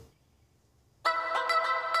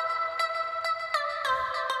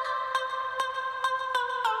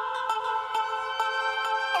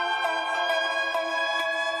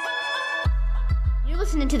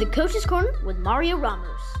listening to the Coach's Corner with Mario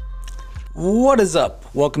Ramos. What is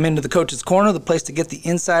up? Welcome into the Coach's Corner, the place to get the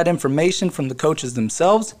inside information from the coaches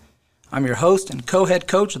themselves. I'm your host and co-head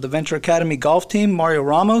coach of the Venture Academy golf team, Mario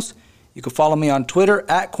Ramos. You can follow me on Twitter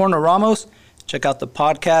at Corner Ramos. Check out the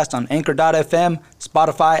podcast on Anchor.fm,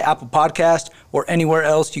 Spotify, Apple Podcast, or anywhere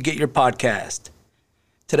else you get your podcast.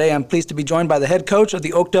 Today I'm pleased to be joined by the head coach of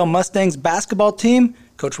the Oakdale Mustangs basketball team,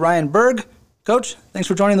 Coach Ryan Berg. Coach, thanks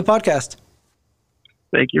for joining the podcast.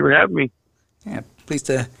 Thank you for having me. Yeah, pleased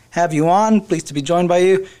to have you on. Pleased to be joined by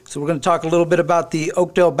you. So we're going to talk a little bit about the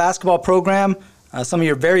Oakdale basketball program, some of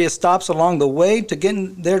your various stops along the way to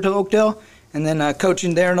getting there to Oakdale, and then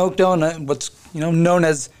coaching there in Oakdale and what's known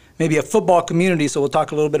as maybe a football community. So we'll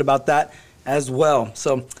talk a little bit about that as well.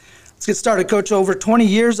 So let's get started, Coach. Over 20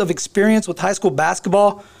 years of experience with high school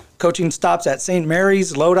basketball, coaching stops at St.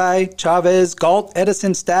 Mary's, Lodi, Chavez, Galt,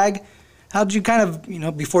 Edison, Stagg. How did you kind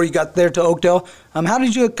of, before you got there to Oakdale, how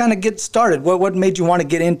did you kind of get started? What made you want to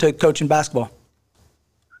get into coaching basketball?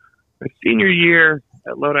 My senior year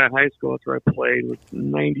at Lodi High School, that's where I played, was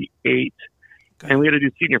 98. Okay. And we had to do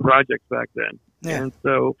senior projects back then. Yeah. And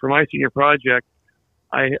so for my senior project,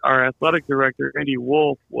 our athletic director, Andy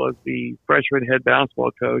Wolf, was the freshman head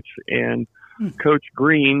basketball coach, and Coach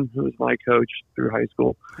Green, who was my coach through high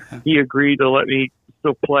school, he agreed to let me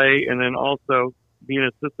still play and then also be an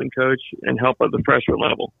assistant coach and help at the freshman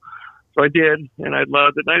level. So I did, and I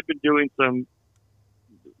loved it. And I'd been doing some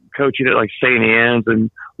coaching at like St. Anne's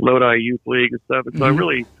and Lodi Youth League and stuff. And so I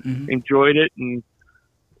really enjoyed it, and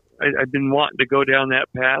I'd been wanting to go down that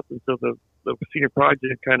path. And so the senior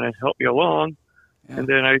project kind of helped me along. Yeah. And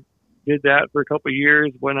then I did that for a couple of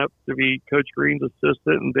years, went up to be Coach Green's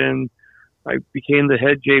assistant, and then I became the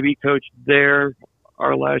head JV coach there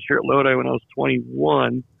our last year at Lodi when I was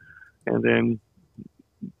 21. And then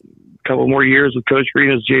a couple more years with Coach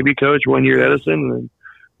Green as JV coach, 1 year at Edison, and then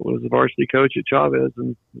was the varsity coach at Chavez,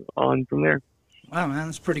 and on from there. Wow, man,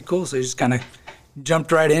 that's pretty cool. So you just kind of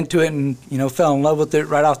jumped right into it and, fell in love with it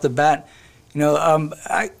right off the bat. When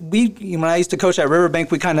I used to coach at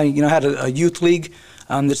Riverbank, we kind of, had a youth league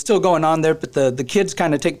that's still going on there, but the kids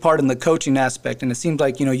kind of take part in the coaching aspect, and it seems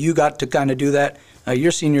like, you got to kind of do that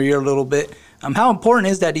your senior year a little bit. How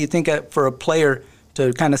important is that, do you think, for a player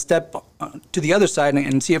to kind of step to the other side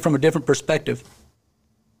and see it from a different perspective?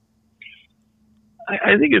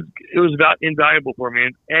 I think it was about invaluable for me.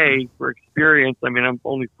 And for experience, I mean, I'm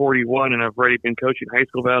only 41 and I've already been coaching high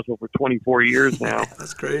school basketball for 24 years now.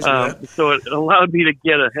 That's crazy. So it allowed me to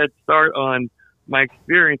get a head start on my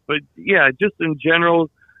experience. But yeah, just in general,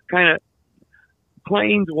 kind of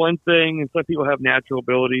playing's one thing, and some people have natural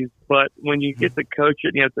abilities. But when you get to coach it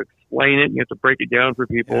and you have to explain it and you have to break it down for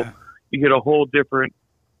people, you get a whole different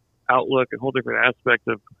outlook, a whole different aspect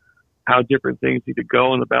of how different things need to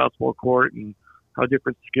go in the basketball court and how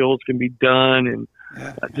different skills can be done, and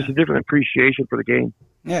just a different appreciation for the game.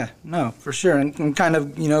 Yeah, no, for sure. And kind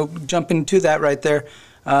of, jump into that right there.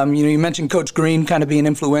 You mentioned Coach Green kind of being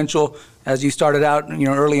influential as you started out,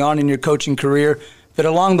 early on in your coaching career. But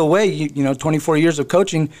along the way, 24 years of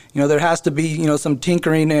coaching, there has to be, some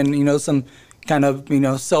tinkering and, some kind of,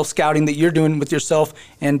 self-scouting that you're doing with yourself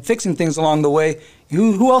and fixing things along the way.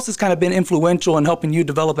 Who else has kind of been influential in helping you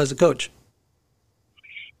develop as a coach?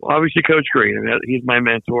 Well, obviously Coach Green. I mean, he's my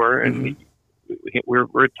mentor, and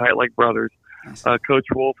we're tight like brothers. Nice. Coach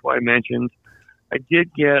Wolf, who I mentioned. I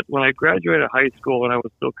did get, when I graduated high school and I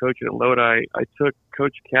was still coaching at Lodi, I took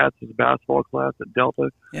Coach Katz's basketball class at Delta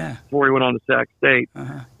before he went on to Sac State.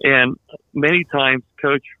 And many times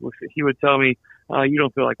Coach, he would tell me, you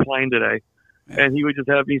don't feel like playing today. And he would just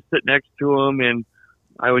have me sit next to him, and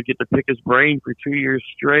I would get to pick his brain for 2 years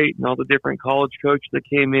straight, and all the different college coaches that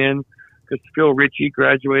came in. Because Phil Ritchie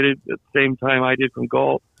graduated at the same time I did from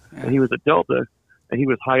Galt, and he was at Delta, and he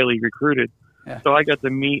was highly recruited. So I got to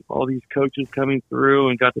meet all these coaches coming through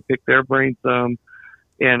and got to pick their brains some,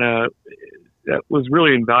 and that was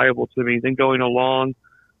really invaluable to me. Then going along,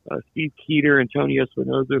 Steve Keeter and Tony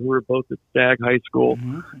Espinoza, who were both at Stagg High School,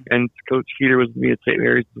 and Coach Keeter was with me at St.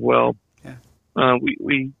 Mary's as well.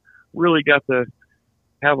 We really got to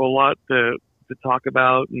have a lot to talk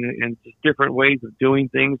about and just different ways of doing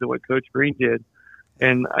things than what Coach Green did.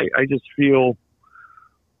 And I just feel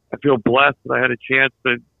blessed that I had a chance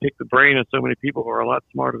to pick the brain of so many people who are a lot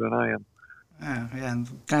smarter than I am. And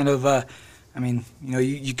kind of,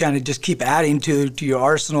 you kind of just keep adding to your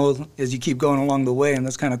arsenal as you keep going along the way. And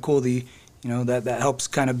that's kind of cool. That helps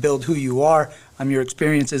kind of build who you are, your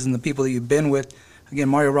experiences and the people that you've been with. Again,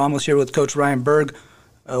 Mario Ramos here with Coach Ryan Berg,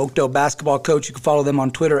 Oakdale basketball coach. You can follow them on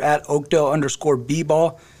Twitter at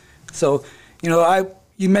Oakdale_B-ball. So,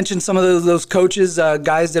 you mentioned some of those coaches,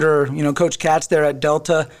 guys that are, Coach Katz there at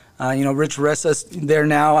Delta, Rich Ressa's there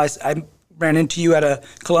now. I ran into you at a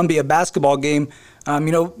Columbia basketball game.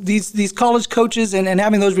 These college coaches and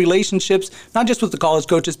having those relationships, not just with the college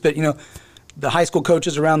coaches, but, the high school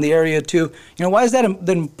coaches around the area too. Why is that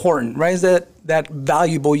important? Why is that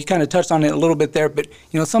valuable? You kind of touched on it a little bit there, but,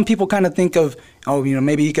 some people kind of think of,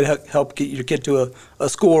 maybe you could help get your kid to a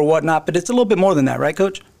school or whatnot, but it's a little bit more than that, right,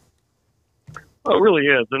 Coach? Oh, it really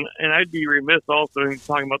is. And I'd be remiss also in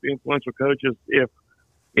talking about the influential coaches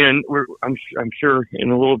I'm sure in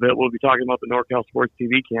a little bit we'll be talking about the NorCal Sports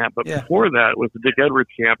TV camp, but before that was the Dick Edwards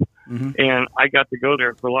camp, and I got to go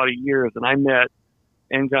there for a lot of years, and I met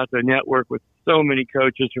and got to network with so many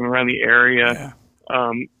coaches from around the area,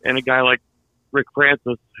 and a guy like Rick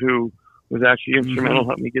Francis, who was actually instrumental in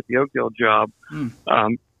helping me get the Oakdale job.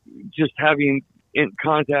 Just having in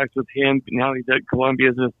contact with him, now he's at Columbia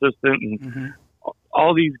as an assistant, and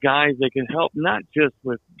all these guys, they can help not just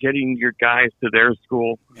with getting your guys to their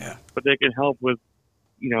school, but they can help with,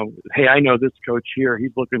 hey, I know this coach here,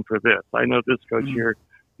 he's looking for this. I know this coach here,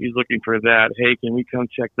 he's looking for that. Hey, can we come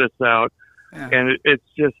check this out? And it's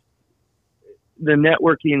just the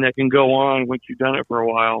networking that can go on once you've done it for a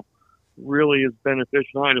while really is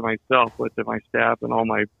beneficial not only to myself, but to my staff and all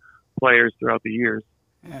my players throughout the years.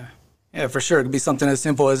 Yeah, for sure. It could be something as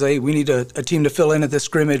simple as, hey, we need a team to fill in at this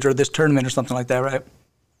scrimmage or this tournament or something like that, right?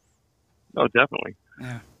 Oh, definitely.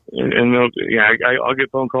 And I'll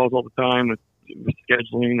get phone calls all the time with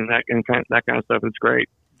scheduling and that kind of stuff. It's great.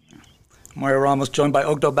 Mario Ramos, joined by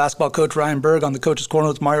Oakdale basketball coach Ryan Berg on the Coach's Corner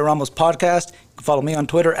with Mario Ramos podcast. You can follow me on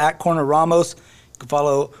Twitter at Corner Ramos. You can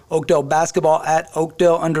follow Oakdale basketball at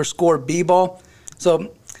Oakdale_B-ball.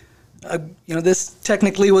 So, this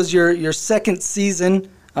technically was your second season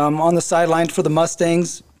on the sidelines for the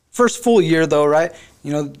Mustangs. First full year, though, right?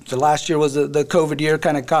 The last year was the COVID year,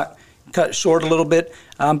 kind of cut short a little bit.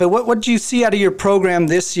 But what did you see out of your program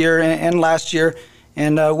this year and last year?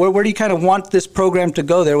 And where do you kind of want this program to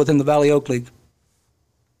go there within the Valley Oak League?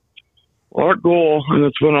 Well, our goal, and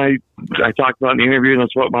that's what I talked about in the interview, and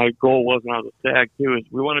that's what my goal was when I was a Stag, too, is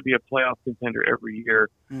we want to be a playoff contender every year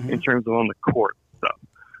in terms of on the court stuff.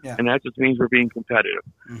 And that just means we're being competitive.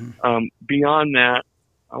 Beyond that,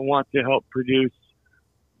 I want to help produce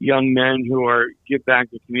young men who give back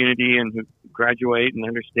to the community and who graduate and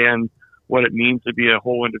understand what it means to be a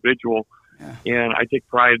whole individual. And I take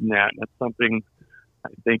pride in that. That's something I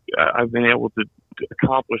think I've been able to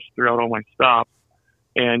accomplish throughout all my stops.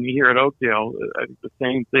 And here at Oakdale, the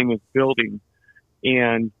same thing is building.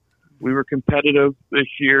 And we were competitive this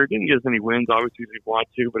year. Didn't get as many wins, obviously, as we want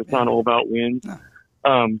to, but it's not all about wins.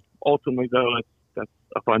 Ultimately, though, that's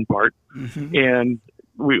a fun part. And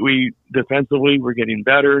we defensively, we're getting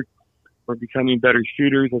better. We're becoming better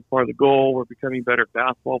shooters. That's part of the goal. We're becoming better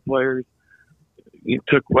basketball players. We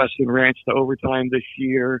took Western Ranch to overtime this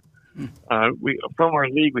year. From our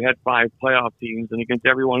league, we had 5 playoff teams, and against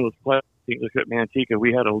every one of those playoff teams, except Manteca,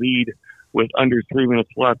 we had a lead with under 3 minutes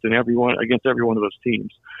left against every one of those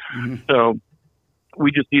teams. So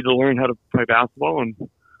we just need to learn how to play basketball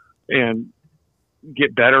and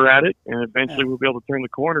get better at it, and eventually we'll be able to turn the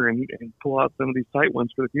corner and pull out some of these tight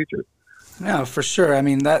ones for the future. No, for sure. I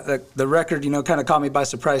mean, the record, kind of caught me by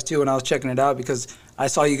surprise, too, when I was checking it out, because I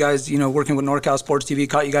saw you guys, working with NorCal Sports TV,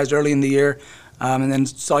 caught you guys early in the year, and then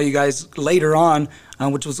saw you guys later on,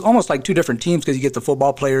 which was almost like 2 different teams because you get the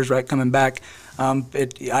football players, right, coming back.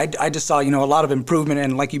 I just saw, a lot of improvement,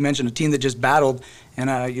 and like you mentioned, a team that just battled,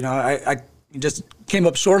 and, I just came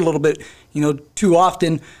up short a little bit, too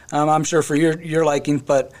often, I'm sure for your liking,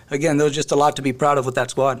 but again, there was just a lot to be proud of with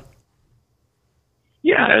that squad.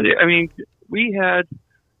 Yeah, I mean, we had,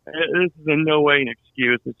 this is in no way an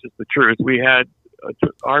excuse, it's just the truth. We had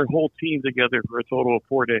our whole team together for a total of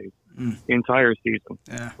 4 days, the entire season,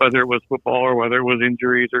 whether it was football or whether it was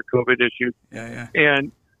injuries or COVID issues.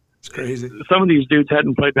 And it's crazy. Some of these dudes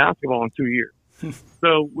hadn't played basketball in 2 years.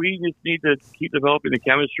 So we just need to keep developing the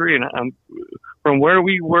chemistry. And from where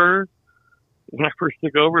we were when I first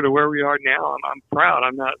took over to where we are now, I'm proud.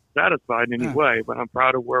 I'm not satisfied in any way, but I'm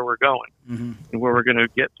proud of where we're going and where we're going to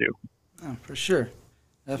get to. Oh, for sure.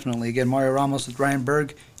 Definitely. Again, Mario Ramos with Ryan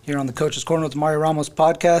Berg here on the Coach's Corner with Mario Ramos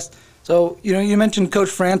podcast. So, you mentioned Coach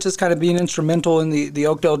Francis kind of being instrumental in the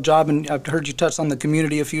Oakdale job, and I've heard you touch on the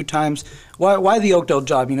community a few times. Why the Oakdale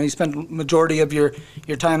job? You spent the majority of your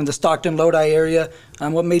time in the Stockton, Lodi area.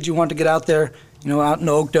 What made you want to get out there, out in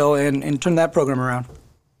Oakdale and turn that program around?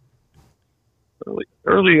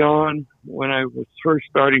 Early on, when I was first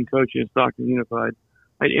starting coaching at Stockton Unified,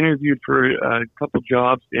 I interviewed for a couple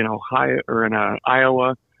jobs in Ohio or in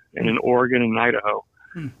Iowa and in Oregon and Idaho.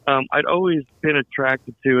 I'd always been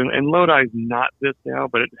attracted to, and Lodi's not this now,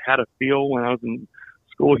 but it had a feel when I was in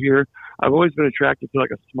school here. I've always been attracted to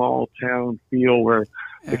like a small town feel where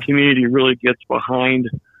the community really gets behind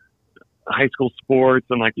high school sports,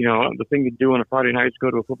 and like, the thing to do on a Friday night is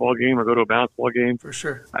go to a football game or go to a basketball game. For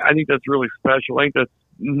sure. I think that's really special. I think that's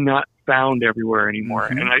not found everywhere anymore.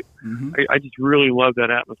 And I just really love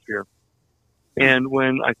that atmosphere. And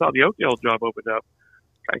when I saw the Oakdale job opened up,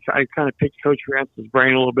 I kind of picked Coach Francis'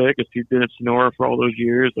 brain a little bit because he'd been at Sonora for all those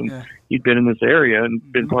years, and he'd been in this area and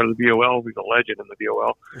been part of the BOL. He's a legend in the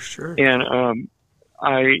BOL. For sure. And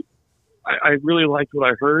I really liked what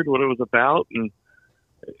I heard, what it was about, and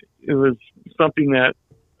it was something that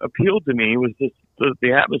appealed to me. Was just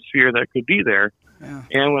the atmosphere that could be there. Yeah.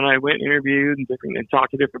 And when I went and interviewed and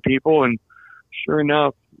talked to different people, and sure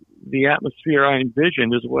enough, the atmosphere I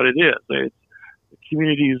envisioned is what it is. The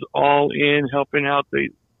community is all in, helping out the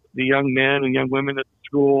young men and young women at the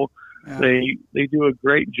school. Yeah. They do a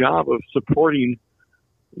great job of supporting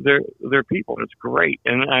their people. It's great.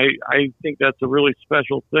 And I think that's a really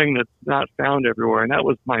special thing that's not found everywhere. And that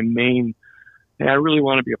was my main, I really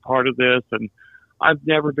want to be a part of this. And I've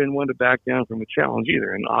never been one to back down from a challenge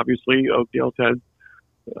either. And obviously Oakdale's had,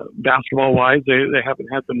 basketball wise, they haven't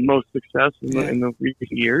had the most success in the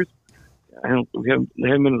recent years. They haven't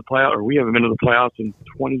been to the playoffs, or we haven't been to the playoffs in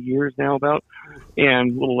 20 years now, about,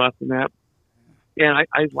 and a little less than that. And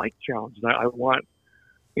I like challenges. I want,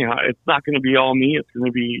 it's not going to be all me. It's going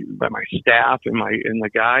to be by my staff and the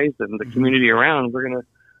guys and the community around. We're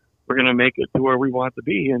gonna make it to where we want to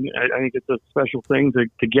be, and I think it's a special thing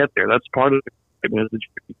to get there. That's part of it.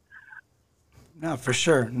 No, for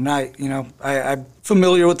sure. And I'm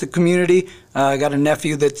familiar with the community. I got a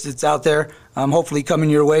nephew that's out there. Hopefully coming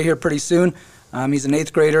your way here pretty soon. He's an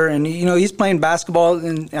 8th grader, and he's playing basketball,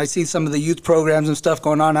 and I see some of the youth programs and stuff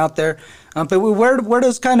going on out there. But where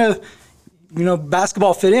does kind of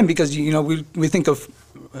basketball fit in? Because we think of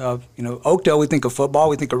Oakdale, we think of football,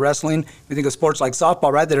 we think of wrestling, we think of sports like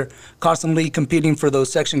softball, right, that are constantly competing for those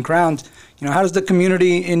section crowns. How does the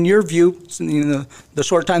community, in your view, the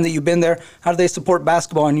short time that you've been there, how do they support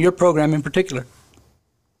basketball in your program in particular?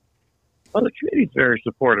 Well, the community's very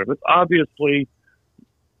supportive. It's obviously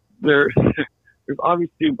there's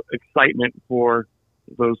obviously excitement for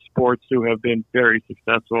those sports who have been very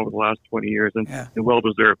successful over the last 20 years, and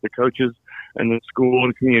well-deserved. The coaches and the school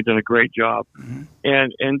and community have done a great job.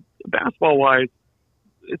 And basketball-wise,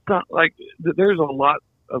 it's not like there's a lot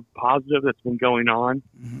of positive that's been going on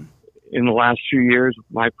in the last few years with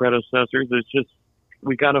my predecessors. It's just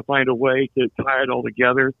we got to find a way to tie it all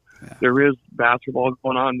together. Yeah. There is basketball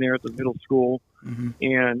going on there at the middle school,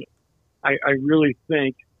 and I really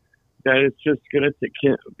think that it's just gonna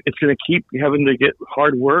keep having to get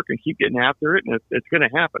hard work and keep getting after it, and it's gonna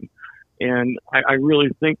happen. And I really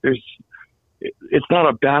think it's not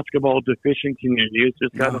a basketball deficient community. It's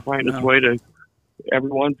just got to find its way to.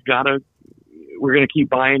 We're going to keep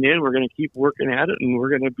buying in. We're going to keep working at it, and we're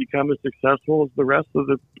going to become as successful as the rest of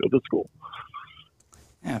the school.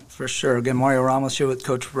 Yeah, for sure. Again, Mario Ramos here with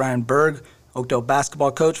Coach Ryan Berg, Oakdale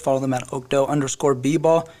basketball coach. Follow them at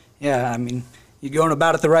Oakdale_B-ball. Yeah, I mean, you're going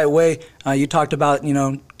about it the right way. You talked about,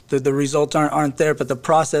 the results aren't there, but the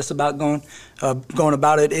process about going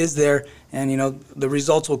about it is there, and the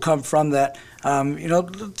results will come from that.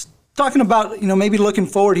 Talking about maybe looking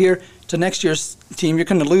forward here to next year's team, you're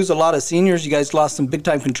going to lose a lot of seniors. You guys lost some big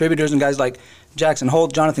time contributors and guys like Jackson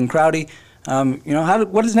Holt, Jonathan Crowdy.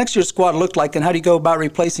 What does next year's squad look like, and how do you go about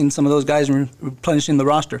replacing some of those guys and replenishing the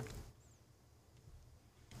roster?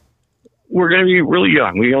 We're going to be really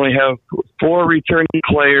young. We only have 4 returning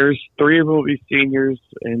players. 3 of them will be seniors,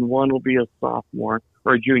 and 1 will be a sophomore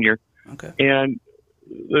or a junior. Okay. And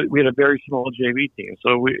we had a very small JV team.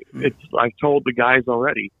 So I've told the guys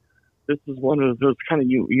already, this is one of those kind of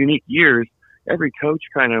unique years. Every coach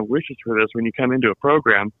kind of wishes for this when you come into a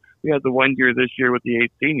program. We had the 1 year this year with the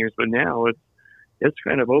 8 seniors, but now it's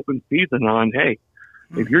kind of open season on, hey,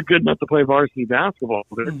 if you're good enough to play varsity basketball,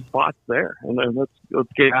 there's spots there. And then let's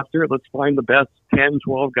get after it. Let's find the best 10,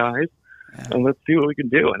 12 guys, and let's see what we can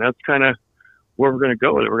do. And that's kind of where we're going to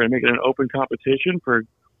go with it. We're going to make it an open competition for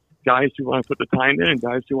guys who want to put the time in and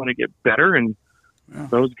guys who want to get better. And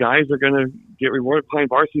those guys are going to get rewarded playing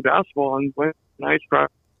varsity basketball on Wednesday nights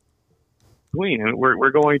between. And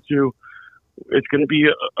we're going to – it's going to be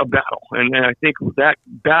a battle. And I think that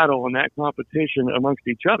battle and that competition amongst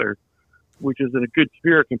each other, which is in a good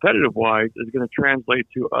spirit competitive-wise, is going to translate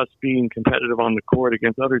to us being competitive on the court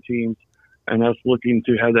against other teams and us looking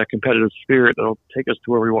to have that competitive spirit that will take us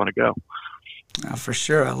to where we want to go. For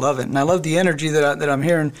sure. I love it. And I love the energy that I'm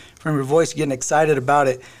hearing from your voice, getting excited about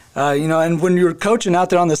it. And when you're coaching out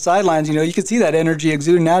there on the sidelines, you can see that energy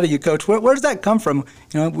exuding out of you, Coach. Where does that come from?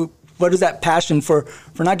 What is that passion for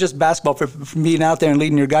not just basketball, for being out there and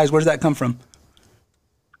leading your guys? Where does that come from?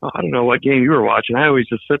 Oh, I don't know what game you were watching. I always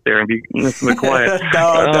just sit there and listen to quiet.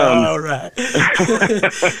 No, right.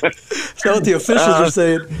 That's what the officials are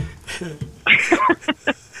saying.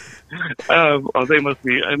 Oh, they must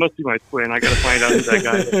be. It must be my twin. I got to find out who that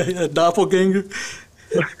guy is. Doppelganger.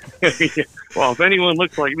 Yeah. Well, if anyone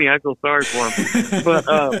looks like me, I feel sorry for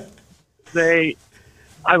them. But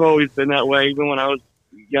I've always been that way. Even when I was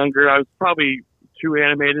younger, I was probably too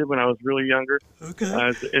animated when I was really younger.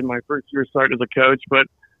 Okay. In my first year starting as a coach, but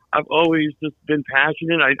I've always just been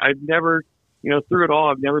passionate. I've never, through it all,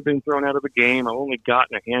 I've never been thrown out of a game. I've only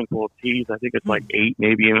gotten a handful of tees. I think it's like 8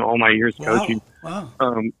 maybe in all my years coaching. Wow.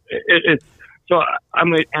 So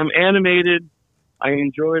I'm animated. I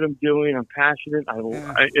enjoy what I'm doing. I'm passionate.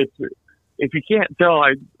 If you can't tell,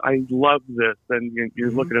 I love this, then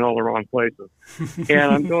you're looking in all the wrong places.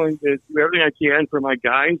 And I'm going to do everything I can for my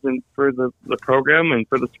guys and for the program and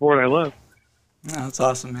for the sport I love. Oh, that's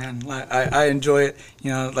awesome, man. I enjoy it.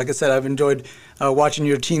 Like I said, I've enjoyed watching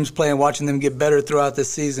your teams play and watching them get better throughout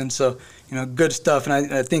this season. So, good stuff.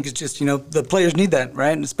 And I think it's just, the players need that,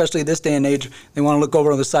 right? And especially this day and age, they want to look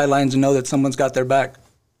over on the sidelines and know that someone's got their back.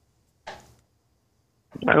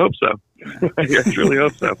 I hope so. I truly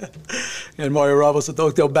hope so. And Mario Ramos with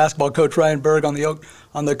Oakdale basketball coach Ryan Berg on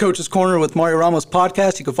the Coach's Corner with Mario Ramos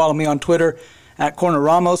podcast. You can follow me on Twitter at Corner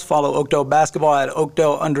Ramos. Follow Oakdale basketball at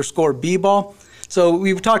Oakdale_B-ball. So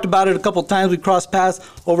we've talked about it a couple times. We crossed paths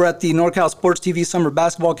over at the NorCal Sports TV Summer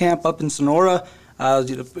Basketball Camp up in Sonora.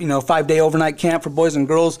 5-day overnight camp for boys and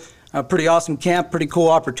girls. Pretty awesome camp, pretty cool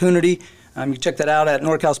opportunity. You can check that out at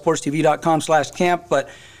norcalsportstv.com/camp. But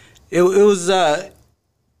it was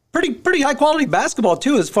pretty high quality basketball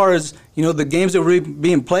too, as far as the games that were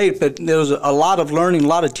being played. But there was a lot of learning, a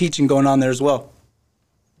lot of teaching going on there as well.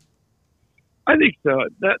 I think so.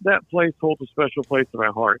 That place holds a special place in my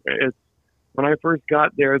heart. When I first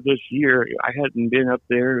got there this year, I hadn't been up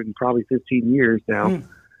there in probably 15 years now.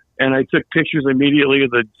 And I took pictures immediately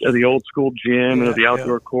of the old school gym and of the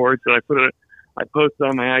outdoor courts, and I posted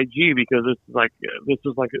on my IG because this is like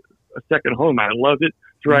a second home. I loved it.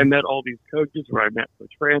 It's where I met all these coaches, where I met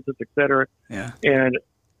Coach Francis, etc. Yeah. And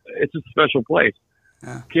it's a special place.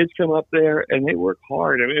 Yeah. Kids come up there and they work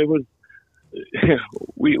hard. I mean, it was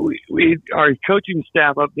our coaching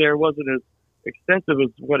staff up there wasn't as extensive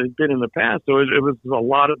as what had been in the past. So it was a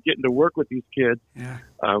lot of getting to work with these kids,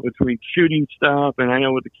 between shooting stuff, and I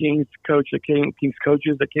know with the Kings coaches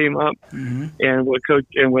that came up, and what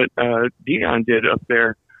Dion did up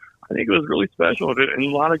there. I think it was really special, and a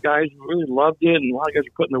lot of guys really loved it, and a lot of guys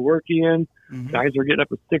are putting the work in. Guys are getting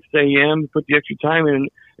up at 6 a.m. to put the extra time in,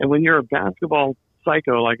 and when you're a basketball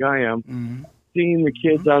psycho like I am, seeing the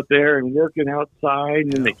kids out there and working outside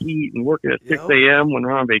and in the heat and working at 6 a.m. when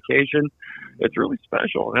they're on vacation, it's really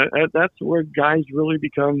special. That's where guys really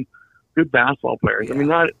become good basketball players. I mean,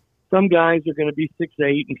 some guys are going to be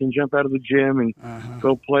 6'8" and can jump out of the gym and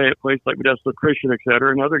go play at a place like Modesto Christian, et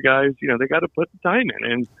cetera. And other guys, they got to put the time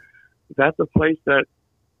in. And that's a place that's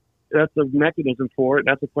a mechanism for it.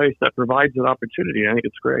 That's a place that provides that opportunity. I think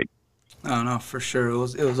it's great. Oh, no, for sure. It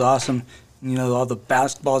was awesome. All the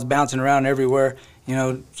basketballs bouncing around everywhere,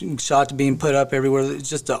 shots being put up everywhere. It's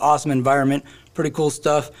just an awesome environment. Pretty cool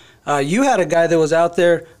stuff. You had a guy that was out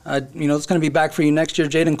there, it's going to be back for you next year,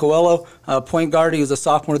 Jaden Coelho, point guard. He was a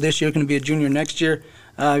sophomore this year, going to be a junior next year.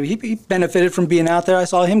 He benefited from being out there. I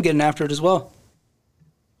saw him getting after it as well.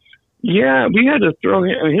 Yeah, we had to throw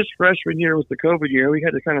him. I mean, his freshman year was the COVID year. We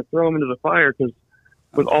had to kind of throw him into the fire because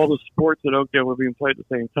with all the sports at Oakdale were being played at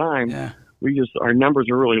the same time, our numbers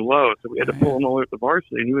are really low. So we had to pull him all the way up to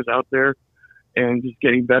varsity, and he was out there and just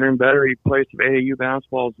getting better and better. He played some AAU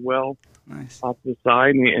basketball as well. Nice. Off the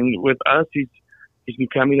side, and with us, he's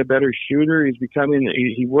becoming a better shooter.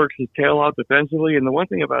 He works his tail off defensively, and the one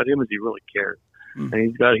thing about him is he really cares,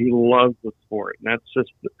 and he loves the sport, and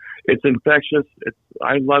it's infectious.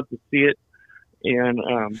 I love to see it, and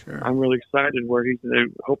I'm really excited where he's going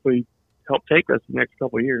to hopefully help take us the next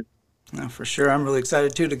couple of years. No, for sure, I'm really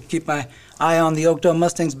excited too to keep my eye on the Oakdale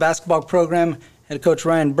Mustangs basketball program. Head coach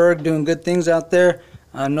Ryan Berg doing good things out there.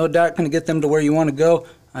 No doubt going to get them to where you want to go.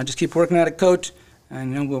 Just keep working at it, Coach,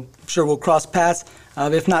 and we'll cross paths,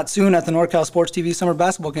 if not soon, at the NorCal Sports TV Summer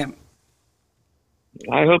Basketball Camp.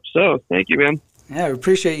 I hope so. Thank you, man. Yeah, we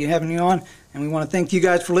appreciate you having you on, and we want to thank you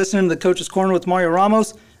guys for listening to the Coach's Corner with Mario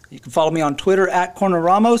Ramos. You can follow me on Twitter at Corner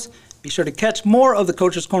Ramos. Be sure to catch more of the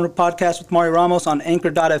Coach's Corner podcast with Mario Ramos on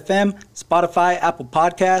Anchor.fm, Spotify, Apple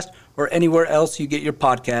Podcast, or anywhere else you get your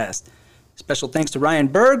podcast. Special thanks to Ryan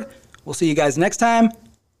Berg. We'll see you guys next time.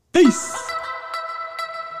 Peace!